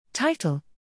Title: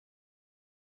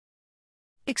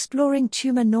 Exploring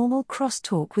Tumor-Normal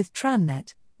Crosstalk with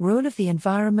TranNet, Role of the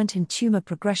Environment in Tumor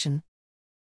Progression.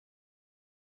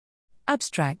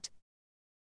 Abstract: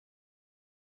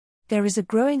 There is a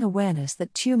growing awareness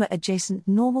that tumor-adjacent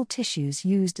normal tissues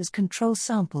used as control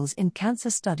samples in cancer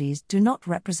studies do not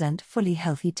represent fully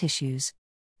healthy tissues.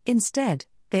 Instead,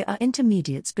 they are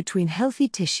intermediates between healthy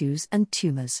tissues and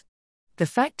tumors. The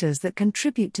factors that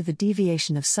contribute to the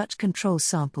deviation of such control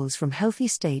samples from healthy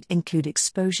state include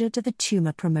exposure to the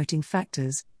tumor-promoting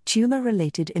factors,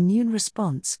 tumor-related immune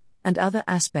response, and other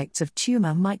aspects of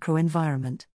tumor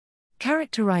microenvironment.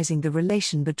 Characterizing the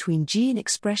relation between gene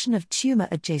expression of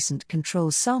tumor-adjacent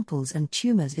control samples and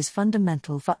tumors is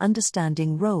fundamental for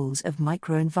understanding roles of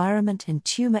microenvironment in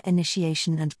tumor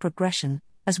initiation and progression,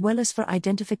 as well as for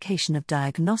identification of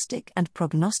diagnostic and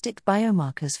prognostic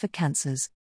biomarkers for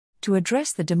cancers. To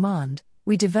address the demand,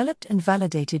 we developed and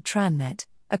validated TranNet,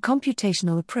 a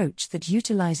computational approach that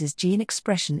utilizes gene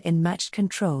expression in matched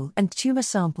control and tumor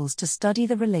samples to study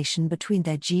the relation between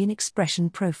their gene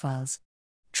expression profiles.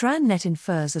 TranNet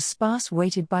infers a sparse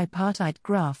weighted bipartite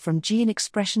graph from gene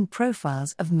expression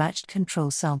profiles of matched control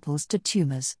samples to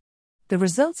tumors. The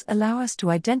results allow us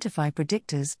to identify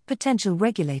predictors, potential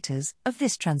regulators, of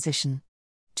this transition.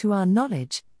 To our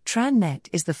knowledge, TranNet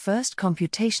is the first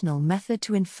computational method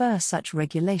to infer such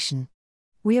regulation.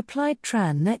 We applied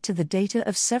TranNet to the data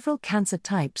of several cancer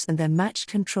types and their matched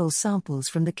control samples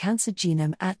from the Cancer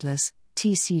Genome Atlas,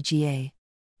 TCGA.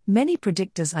 Many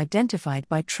predictors identified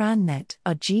by TranNet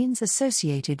are genes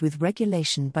associated with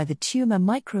regulation by the tumor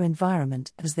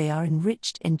microenvironment as they are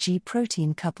enriched in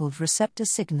G-protein-coupled receptor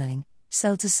signaling,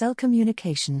 cell-to-cell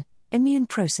communication, immune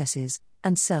processes,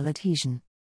 and cell adhesion.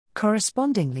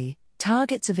 Correspondingly,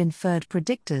 targets of inferred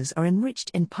predictors are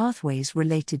enriched in pathways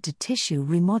related to tissue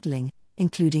remodeling,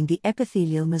 including the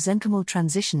epithelial-mesenchymal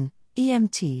transition,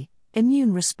 EMT,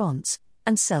 immune response,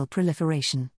 and cell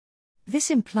proliferation.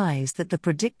 This implies that the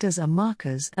predictors are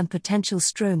markers and potential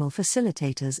stromal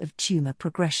facilitators of tumor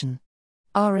progression.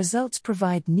 Our results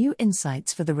provide new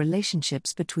insights for the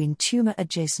relationships between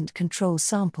tumor-adjacent control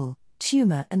sample,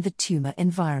 tumor, and the tumor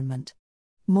environment.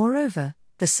 Moreover,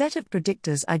 the set of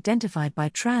predictors identified by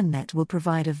TranNet will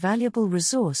provide a valuable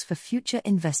resource for future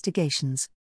investigations.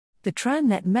 The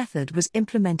TranNet method was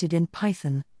implemented in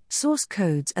Python. Source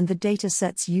codes and the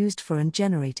datasets used for and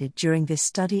generated during this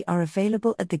study are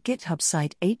available at the GitHub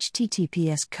site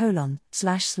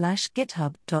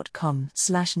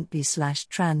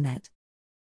https://github.com/np/trannet.